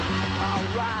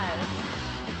right.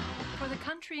 For the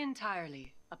Country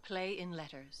Entirely, a play in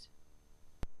letters.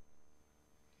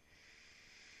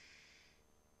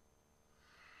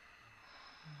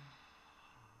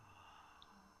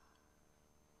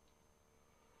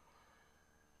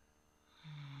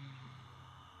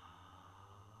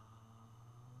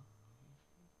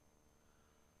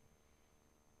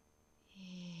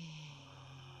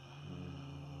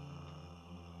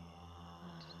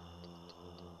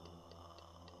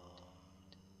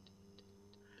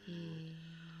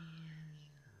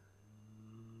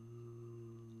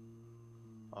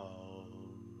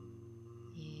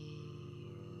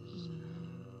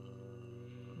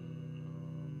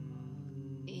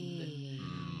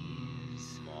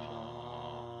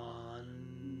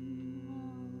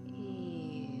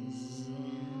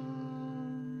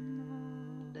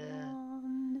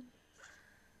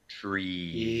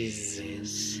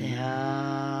 Trees.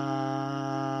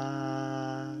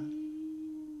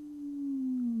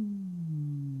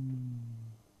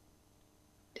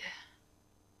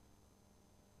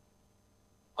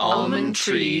 Almond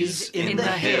trees in the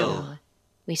hill.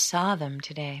 We saw them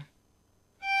today.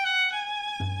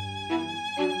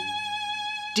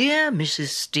 Dear Mrs.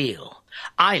 Steele,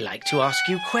 I like to ask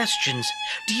you questions.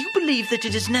 Do you believe that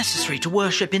it is necessary to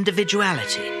worship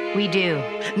individuality? We do.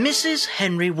 Mrs.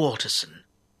 Henry Waterson.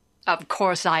 Of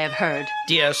course I have heard.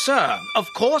 Dear sir, of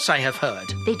course I have heard.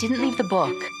 They didn't leave the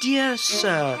book. Dear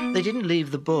sir, they didn't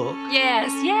leave the book.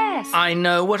 Yes, yes. I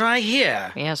know what I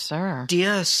hear. Yes, sir.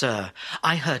 Dear sir,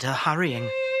 I heard her hurrying.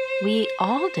 We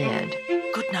all did.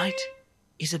 Good night,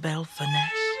 Isabel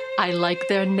Furness. I like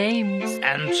their names.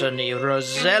 Anthony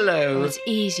Rosello. It's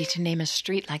easy to name a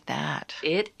street like that.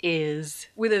 It is.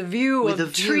 With a view With a of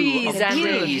view trees of and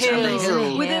trees a and a hill.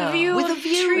 hill. With a view With a of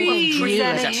view trees of trees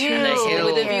and a and a hill. hill.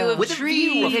 With a view of With a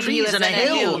view of trees trees and a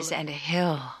hill. Trees and a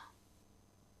hill.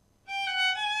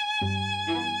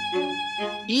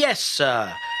 Yes,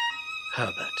 sir.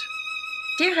 Herbert.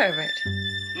 Dear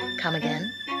Herbert. Come again.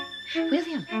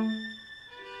 William.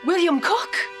 William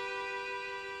Cook.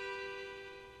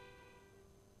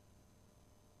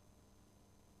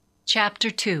 Chapter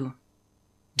 2.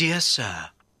 Dear sir.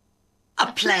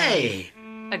 A play.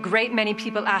 A great many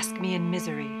people ask me in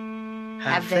misery.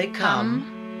 Have they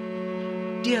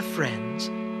come? Dear friends,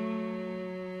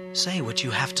 say what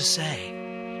you have to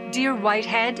say. Dear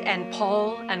Whitehead and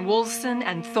Paul and Wolfson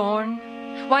and Thorne,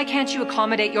 why can't you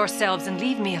accommodate yourselves and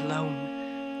leave me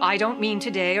alone? I don't mean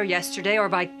today or yesterday or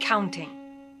by counting.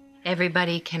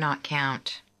 Everybody cannot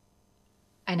count.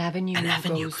 An avenue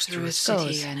goes through a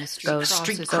city and a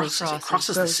street crosses Goes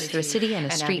through a city and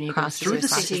a street crosses through the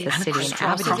city. An avenue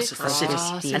crosses through a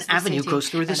city. An avenue goes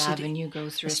through the city. An avenue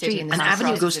goes through a city. An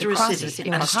avenue goes through a city.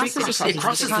 And a street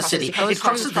crosses the city. It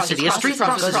crosses the city. A street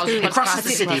crosses it. It crosses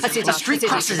the city. A street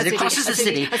crosses it. It crosses the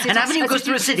city. An avenue goes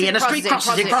through a city. And a street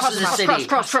crosses it. It crosses the city.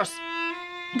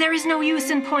 There is no use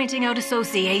in pointing out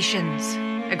associations.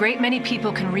 A great many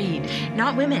people can read.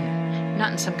 Not women.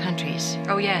 Not in some countries.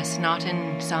 Oh yes, not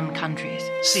in some countries.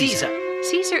 Caesar.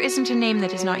 Caesar isn't a name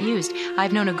that is not used.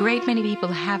 I've known a great many people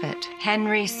have it.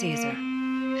 Henry Caesar.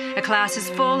 A class is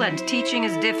full and teaching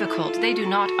is difficult. They do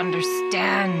not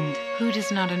understand. Who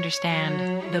does not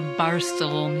understand? The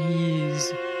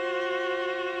Barcelonaise.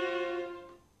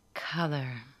 Color.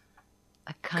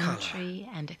 A country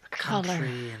and a color.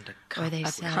 Country and a cup. Where they A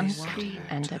sell country water.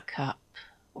 and a cup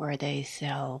where they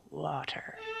sell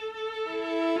water.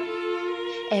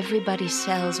 Everybody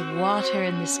sells water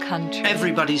in this country.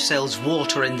 Everybody sells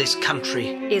water in this country.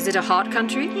 Is it a hot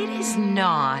country? It is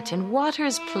not, and water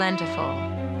is plentiful.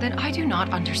 Then I do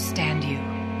not understand you.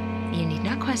 You need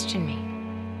not question me.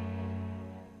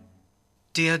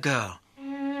 Dear girl,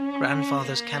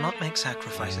 grandfathers cannot make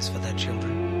sacrifices for their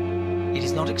children. It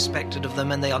is not expected of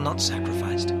them, and they are not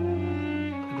sacrificed.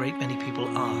 A great many people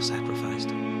are sacrificed.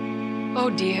 Oh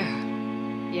dear.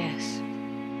 Yes.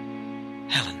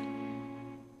 Helen.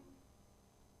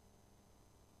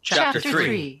 Chapter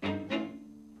 3.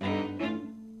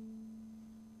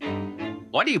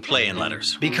 Why do you play in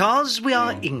letters? Because we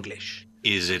are English.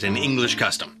 Is it an English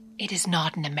custom? It is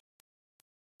not an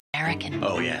American.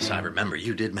 Oh, yes, I remember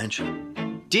you did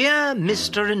mention. Dear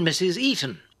Mr. and Mrs.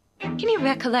 Eaton. Can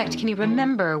you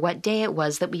remember what day it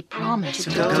was that we promised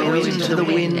to go into the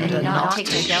wind and not take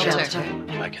shelter?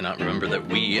 I cannot remember that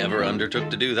we ever undertook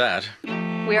to do that.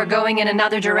 We are going in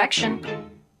another direction.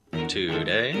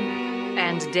 Today?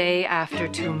 And day after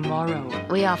tomorrow.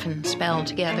 We often spell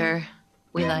together.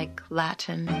 We like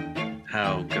Latin.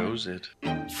 How goes it?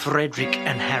 Frederick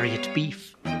and Harriet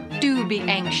Beef. Do be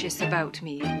anxious about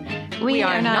me. We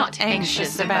are not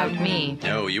anxious about me.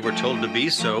 No, you were told to be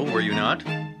so, were you not?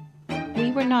 We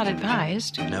We were not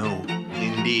advised. No,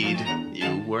 indeed,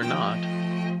 you were not.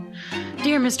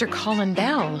 Dear Mr. Colin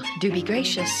Bell, do be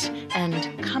gracious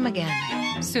and come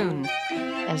again. Soon.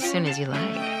 As soon as you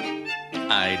like.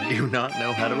 I do not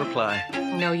know how to reply.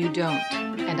 No, you don't.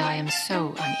 And I am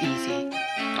so uneasy.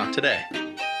 Not today.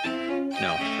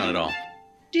 No, not at all.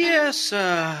 Dear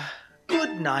sir,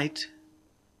 good night.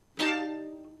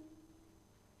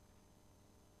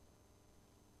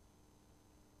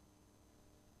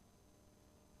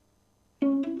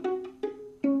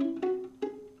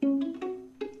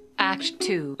 Act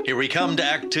 2. Here we come to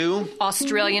Act 2.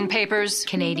 Australian papers.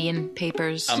 Canadian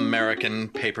papers. American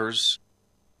papers.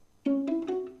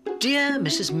 Dear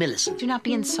Mrs. Millicent. Do not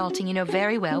be insulting. You know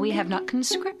very well we have not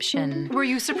conscription. Were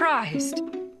you surprised?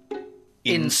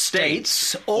 In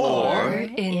states or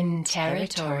in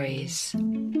territories.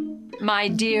 My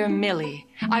dear Millie,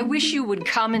 I wish you would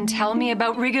come and tell me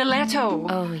about Rigoletto.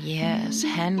 Oh, yes,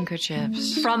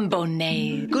 handkerchiefs. From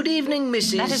Bonnet. Good evening,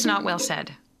 Mrs. That is not well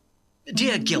said.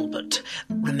 Dear Gilbert,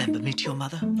 remember me to your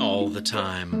mother? All the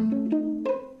time.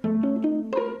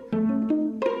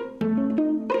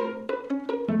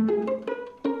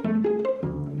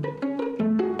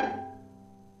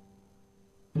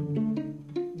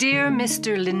 Dear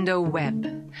Mr. Lindo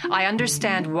Webb, I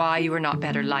understand why you are not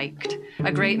better liked.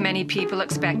 A great many people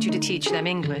expect you to teach them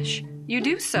English. You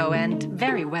do so, and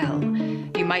very well.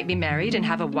 You might be married and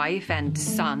have a wife and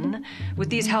son. With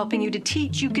these helping you to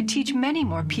teach, you could teach many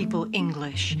more people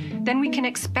English. Then we can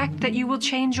expect that you will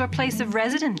change your place of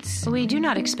residence. We do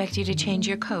not expect you to change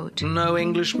your coat. No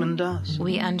Englishman does.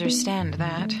 We understand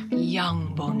that.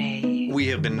 Young Bonnet. We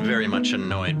have been very much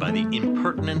annoyed by the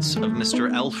impertinence of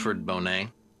Mr. Alfred Bonnet.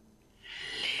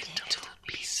 Little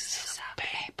pieces of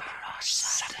paper are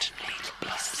suddenly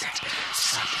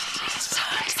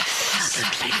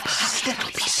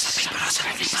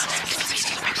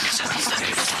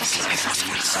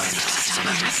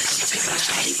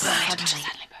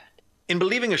In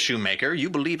believing a shoemaker, you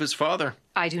believe his father.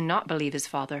 I do not believe his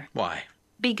father. Why?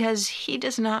 Because he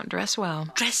does not dress well.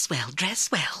 Dress well, dress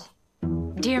well.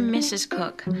 Dear Mrs.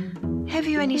 Cook, have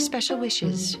you any special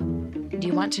wishes? Do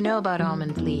you want to know about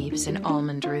almond leaves and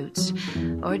almond roots?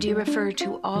 Or do you refer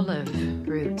to olive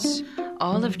roots?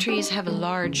 Olive trees have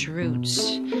large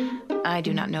roots. I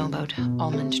do not know about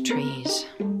almond trees.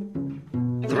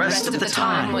 The rest of the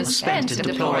time was spent in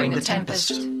deploring the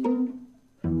tempest.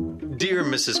 Dear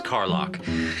Mrs. Carlock,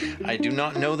 I do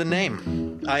not know the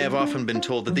name. I have often been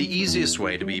told that the easiest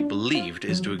way to be believed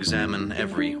is to examine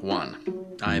every one.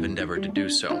 I have endeavored to do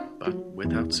so, but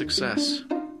without success.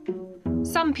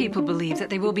 Some people believe that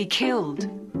they will be killed.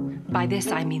 By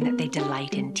this I mean that they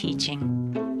delight in teaching.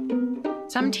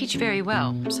 Some teach very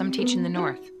well. Some teach in the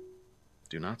north.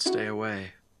 Do not stay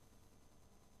away.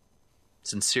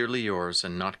 Sincerely yours,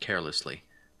 and not carelessly,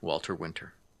 Walter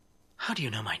Winter. How do you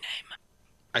know my name?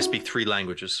 I speak 3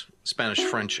 languages, Spanish,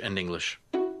 French, and English.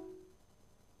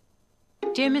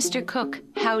 Dear Mr. Cook,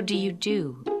 how do you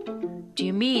do? Do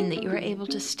you mean that you are able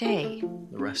to stay?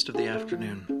 The rest of the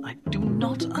afternoon. I do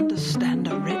not understand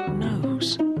a red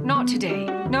nose. Not today.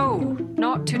 No,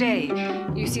 not today.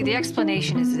 You see, the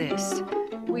explanation is this.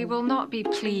 We will not be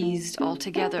pleased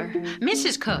altogether.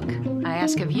 Mrs. Cook, I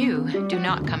ask of you, do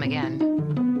not come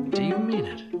again. Do you mean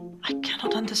it? I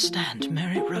cannot understand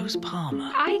Mary Rose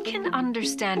Palmer. I can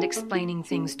understand explaining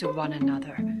things to one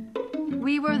another.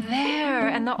 We were there,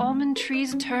 and the almond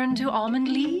trees turned to almond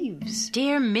leaves.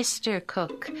 Dear Mr.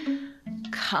 Cook,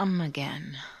 come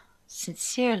again.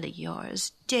 Sincerely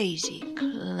yours, Daisy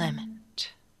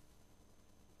Clement.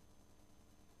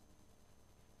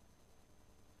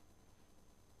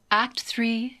 Act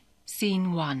 3,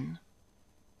 Scene 1.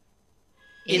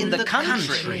 In the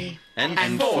country.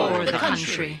 And for the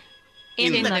country.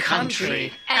 In the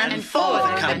country. And for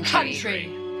the country.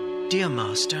 Dear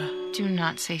master, Do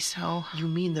not say so. you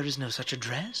mean there is no such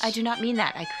address? I do not mean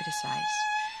that, I criticize.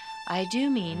 I do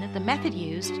mean that the method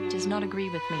used does not agree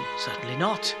with me. Certainly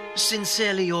not.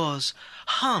 Sincerely yours,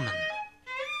 Harmon.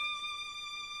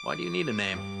 Why do you need a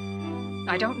name?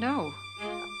 I don't know.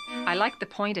 I like the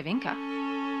point of Inca.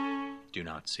 Do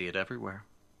not see it everywhere.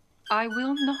 I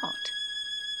will not.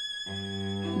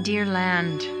 Dear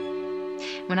land,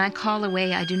 when I call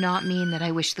away, I do not mean that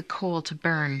I wish the coal to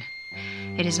burn.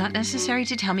 It is not necessary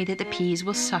to tell me that the peas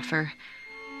will suffer.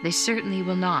 They certainly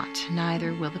will not,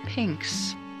 neither will the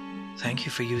pinks. Thank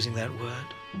you for using that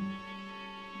word.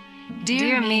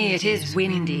 Dear me, it is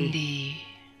windy.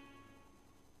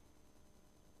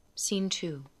 Scene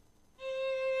 2.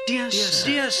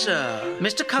 Dear sir,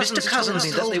 Mr.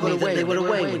 Cousins told me that they were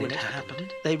away when it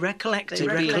happened. They recollected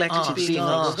being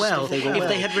asked well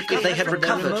if they had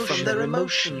recovered from their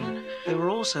emotion. They were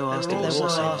also asked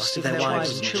if their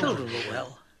wives and children were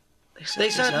well. They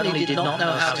certainly did not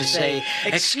know how to say,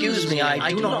 "Excuse me, I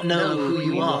do not know who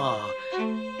you are."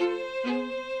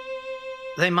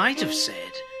 They might have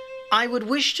said, "I would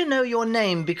wish to know your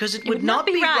name because it would not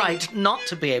be right not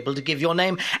to be able to give your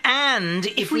name. And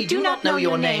if we do not know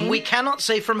your name, we cannot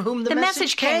say from whom the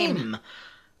message came."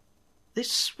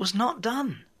 This was not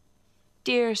done.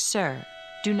 Dear sir,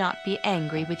 do not be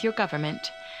angry with your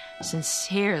government.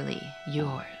 Sincerely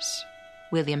yours,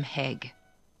 William Hague.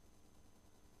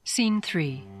 Scene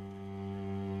 3.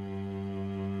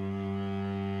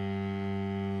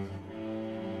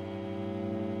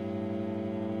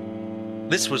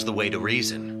 This was the way to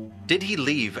reason. Did he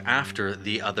leave after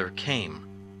the other came?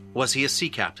 Was he a sea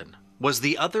captain? Was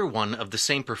the other one of the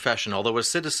same profession, although a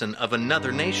citizen of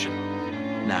another nation?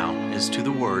 Now, as to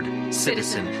the word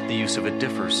citizen, the use of it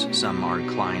differs. Some are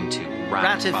inclined to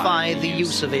ratify the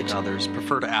use of it. Others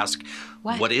prefer to ask,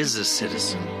 what is a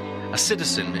citizen? A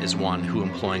citizen is one who,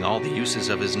 employing all the uses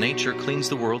of his nature, cleans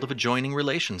the world of adjoining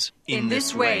relations. In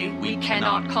this way, we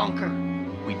cannot conquer.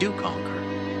 We do conquer.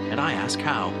 And I ask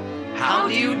how. How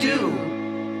do you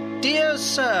do? Dear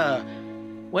sir,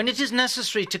 when it is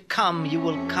necessary to come, you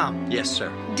will come. Yes,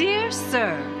 sir. Dear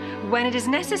sir, when it is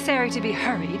necessary to be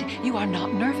hurried, you are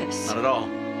not nervous. Not at all.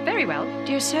 Very well.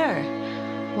 Dear sir,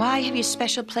 why have you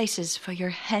special places for your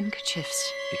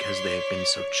handkerchiefs? Because they have been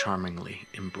so charmingly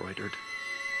embroidered.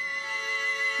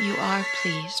 You are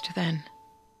pleased, then?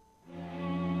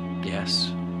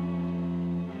 Yes.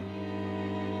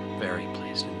 Very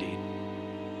pleased indeed.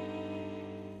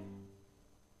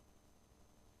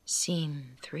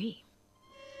 Scene 3.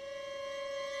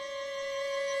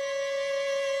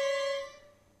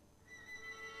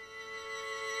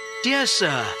 Dear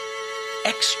sir,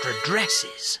 extra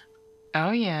dresses.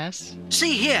 Oh, yes.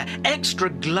 See here, extra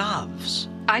gloves.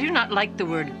 I do not like the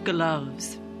word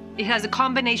gloves. It has a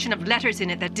combination of letters in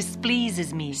it that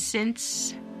displeases me.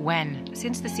 Since when?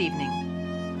 Since this evening.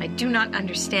 I do not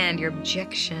understand your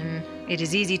objection. It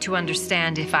is easy to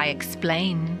understand if I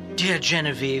explain. Dear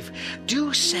Genevieve,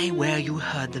 do say where you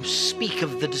heard them speak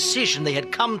of the decision they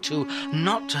had come to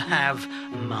not to have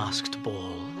masked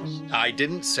balls. I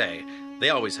didn't say. They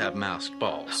always have masked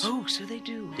balls. Oh, so they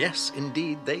do. Yes,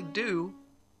 indeed, they do.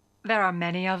 There are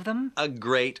many of them. A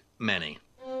great many.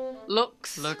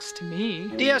 Looks to me.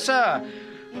 Dear sir,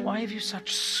 why have you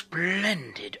such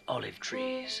splendid olive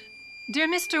trees? Dear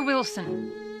Mr.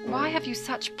 Wilson, why have you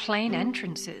such plain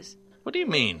entrances? What do you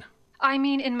mean? I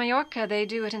mean, in Mallorca, they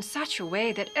do it in such a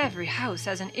way that every house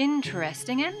has an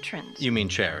interesting entrance. You mean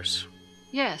chairs?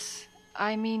 Yes,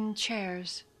 I mean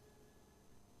chairs.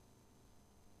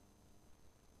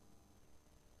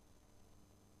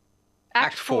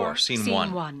 Act 4, Scene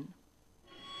 1.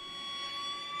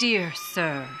 Dear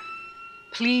sir,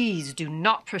 please do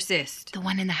not persist. The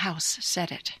one in the house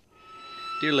said it.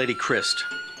 Dear Lady Christ,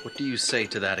 what do you say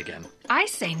to that again? I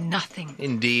say nothing.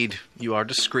 Indeed, you are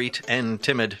discreet and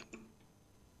timid.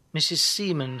 Mrs.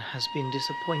 Seaman has been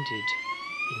disappointed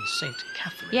in St.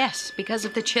 Catherine. Yes, because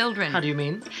of the children. How do you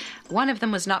mean? One of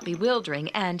them was not bewildering,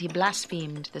 and he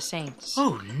blasphemed the saints.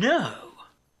 Oh, no.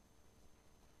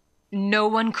 No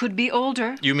one could be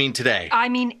older. You mean today? I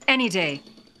mean any day.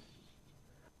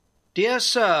 Dear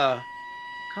sir,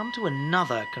 come to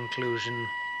another conclusion.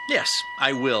 Yes,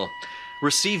 I will.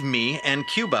 Receive me and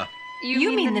Cuba.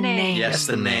 You mean the name? Yes,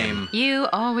 the name. You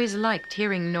always liked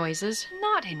hearing noises.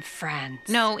 Not in France.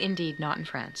 No, indeed, not in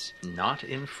France. Not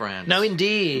in France. No,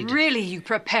 indeed. Really, you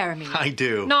prepare me. I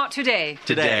do. Not today.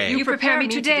 Today. You prepare me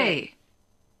today.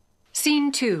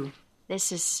 Scene 2.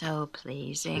 This is so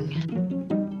pleasing.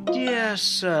 Dear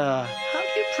sir, how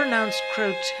do you pronounce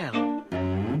Crotel?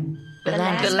 The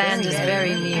land is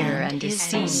very near and is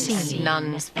seen.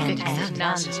 Nuns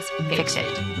fix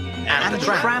it. And the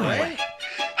tramway.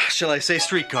 Shall I say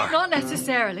streetcar? Not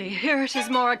necessarily. Here it is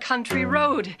more a country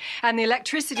road, and the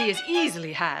electricity is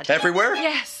easily had. Everywhere?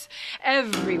 Yes,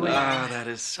 everywhere. Ah, that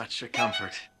is such a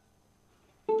comfort.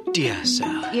 Dear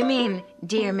sir. You mean,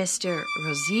 dear Mr.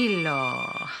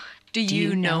 Rosillo. Do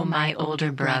you know my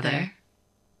older brother?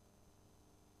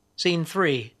 Scene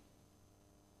 3.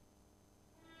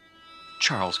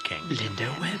 Charles King.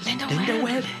 Linda Webb. Linda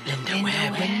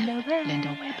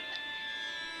Webb.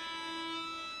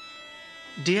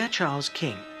 Dear Charles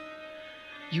King,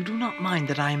 you do not mind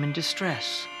that I am in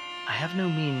distress. I have no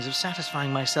means of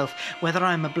satisfying myself whether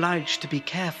I am obliged to be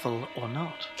careful or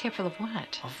not. Careful of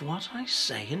what? Of what I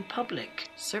say in public.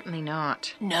 Certainly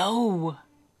not. No.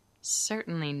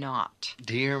 Certainly not.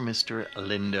 Dear Mr.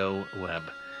 Lindo Webb,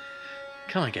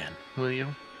 come again, will you?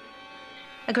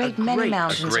 A great many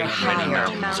mountains are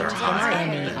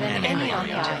higher than any on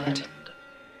the island.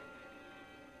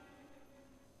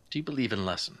 Do you believe in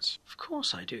lessons? Of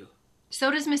course I do. So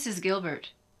does Mrs.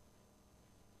 Gilbert.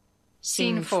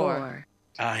 Scene 4.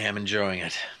 I am enjoying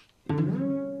it.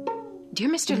 Dear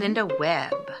Mr. Lindo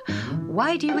Webb,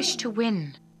 why do you wish to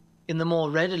win? In the more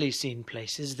readily seen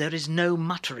places, there is no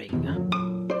muttering.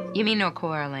 You mean no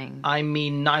quarreling? I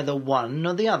mean neither one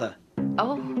nor the other.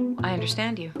 Oh, I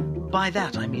understand you. By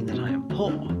that I mean that I am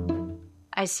poor.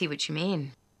 I see what you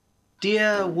mean.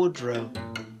 Dear Woodrow,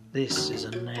 this is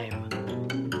a name.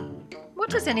 What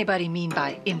does anybody mean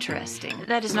by interesting?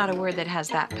 That is not a word that has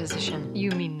that position.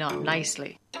 You mean not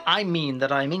nicely. I mean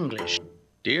that I'm English.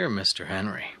 Dear Mr.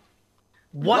 Henry.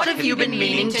 What have you been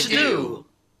meaning to do?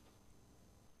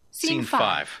 Scene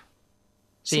 5.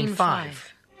 Scene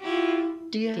 5.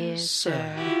 Dear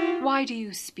sir. Why do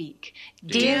you speak?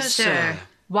 Dear sir.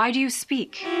 Why do you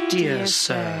speak? Dear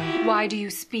sir. Why do you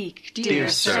speak? Dear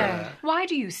sir. Why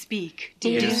do you speak?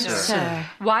 Dear sir.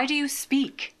 Why do you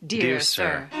speak? Dear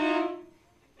sir.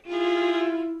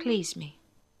 Please me.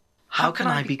 How can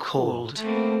I be called?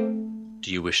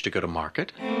 Do you wish to go to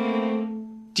market?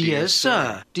 Dear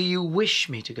sir, do you wish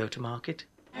me to go to market?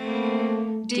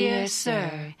 Dear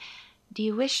sir, do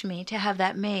you wish me to have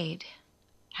that made?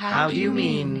 How do you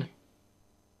mean?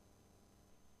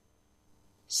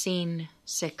 Scene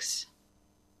 6.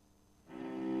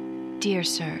 Dear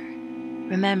sir,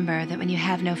 remember that when you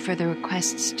have no further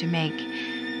requests to make,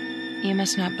 you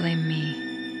must not blame me.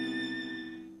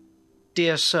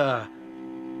 Dear sir,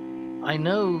 I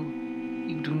know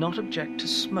you do not object to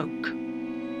smoke.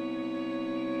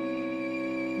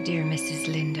 Dear Mrs.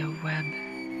 Lindo Webb,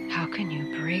 how can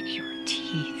you break your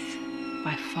teeth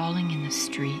by falling in the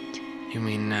street? You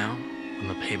mean now, when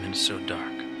the pavement is so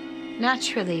dark?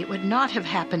 Naturally, it would not have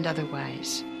happened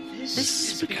otherwise. This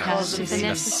is because of the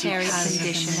necessary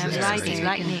condition of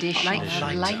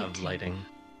lighting.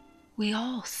 We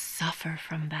all suffer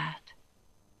from that.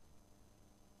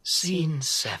 Scene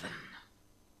 7.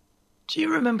 Do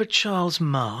you remember Charles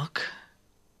Mark?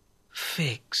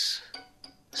 Figs.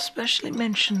 Especially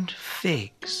mentioned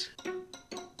figs.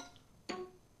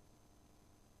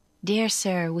 Dear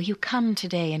sir, will you come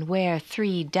today and wear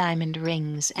 3 diamond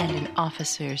rings and an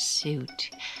officer's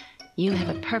suit? You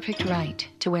have a perfect right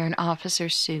to wear an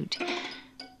officer's suit.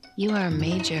 You are a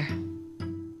major.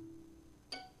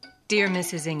 Dear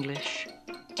Mrs. English,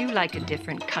 do you like a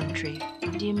different country?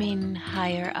 Do you mean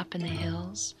higher up in the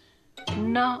hills?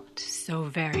 Not so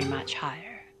very much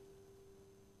higher.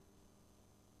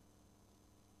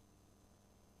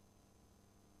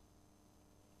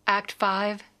 Act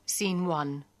 5, Scene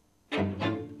 1.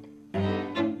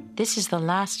 This is the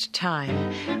last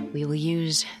time we will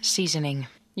use seasoning.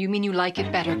 You mean you like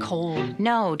it better cold?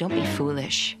 No, don't be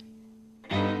foolish.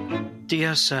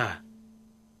 Dear sir,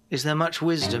 is there much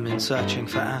wisdom in searching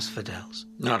for asphodels?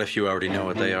 Not if you already know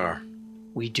what they are.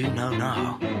 We do know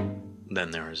now.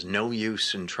 Then there is no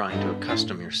use in trying to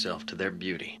accustom yourself to their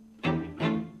beauty.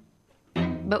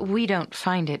 But we don't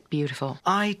find it beautiful.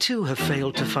 I too have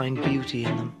failed to find beauty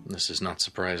in them. This is not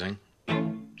surprising,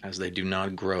 as they do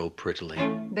not grow prettily.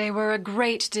 They were a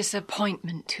great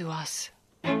disappointment to us.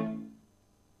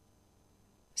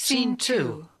 Scene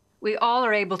 2. We all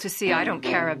are able to see I don't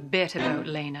care a bit about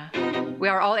Lena. We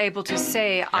are all able to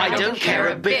say I don't care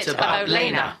a bit about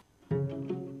Lena.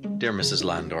 Dear Mrs.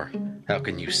 Landor, how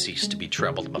can you cease to be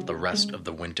troubled about the rest of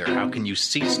the winter? How can you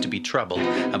cease to be troubled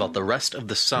about the rest of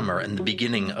the summer and the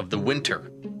beginning of the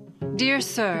winter? Dear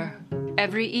sir,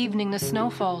 every evening the snow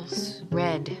falls.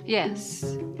 Red. Yes,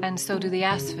 and so do the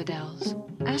asphodels.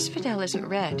 Asphodel isn't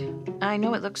red. I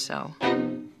know it looks so.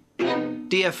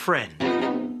 Dear friend,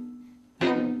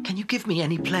 can you give me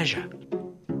any pleasure?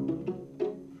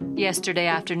 Yesterday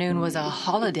afternoon was a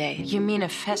holiday. You mean a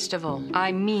festival?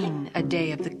 I mean a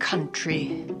day of the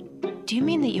country. Do you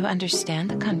mean that you understand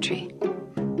the country?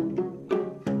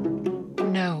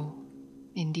 No,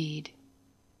 indeed.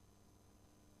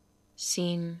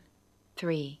 Scene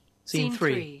 3. Scene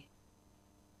 3.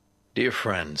 Dear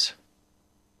friends,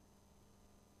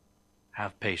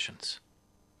 have patience.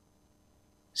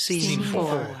 Scene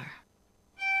 4.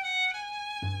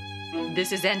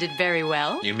 This has ended very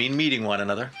well. You mean meeting one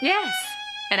another? Yes,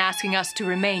 and asking us to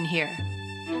remain here.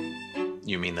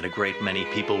 You mean that a great many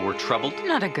people were troubled?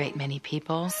 Not a great many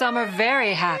people. Some are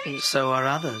very happy. So are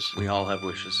others. We all have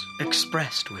wishes.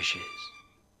 Expressed wishes.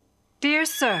 Dear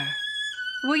sir,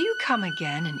 will you come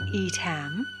again and eat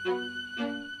ham?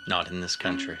 Not in this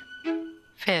country.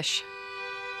 Fish.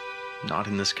 Not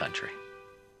in this country.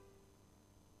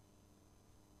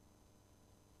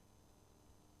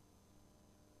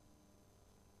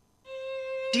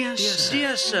 Dear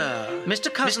sir,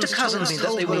 Mr. Cousins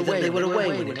told me that they were away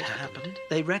when it happened.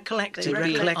 They recollected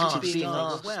being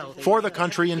asked. For the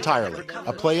Country Entirely,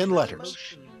 a play in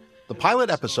letters. The pilot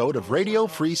episode of Radio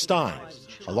Free Stein,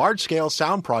 a large-scale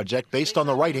sound project based on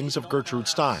the writings of Gertrude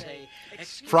Stein.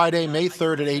 Friday, May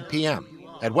 3rd at 8 p.m.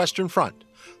 at Western Front,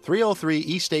 303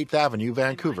 East 8th Avenue,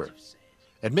 Vancouver.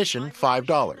 Admission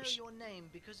 $5.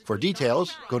 For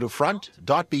details, go to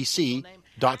front.bc.ca.